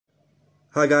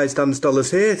Hi guys, Dan's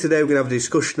Dollars here. Today we're going to have a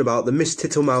discussion about the Miss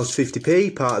TITTLEMOUSE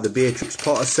 50P, part of the Beatrix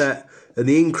Potter set, and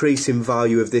the increase in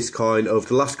value of this coin over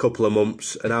the last couple of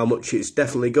months and how much it's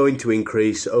definitely going to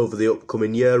increase over the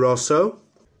upcoming year or so.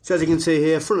 So as you can see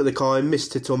here, front of the coin, Miss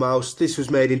TITTLEMOUSE. This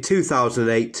was made in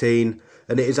 2018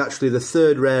 and it is actually the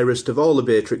third rarest of all the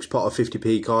Beatrix Potter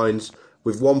 50p coins,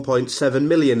 with 1.7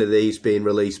 million of these being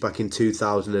released back in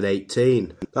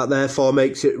 2018. That therefore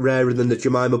makes it rarer than the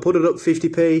Jemima Pudderup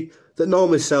 50p, that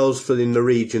normally sells for in the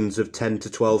regions of £10 to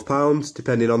 £12,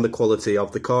 depending on the quality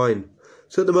of the coin.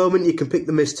 So at the moment you can pick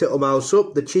the Miss TITTLEMOUSE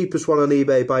up. The cheapest one on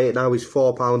eBay by it now is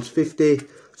 £4.50.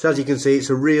 So as you can see, it's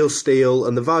a real steal,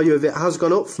 and the value of it has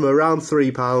gone up from around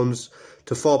 £3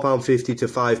 to £4.50 to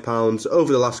 £5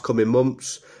 over the last coming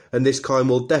months. And this coin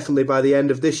will definitely, by the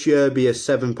end of this year, be a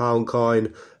 £7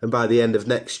 coin, and by the end of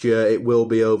next year it will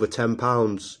be over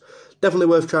 £10. Definitely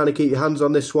worth trying to keep your hands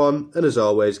on this one, and as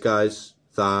always guys,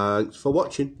 thanks for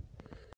watching.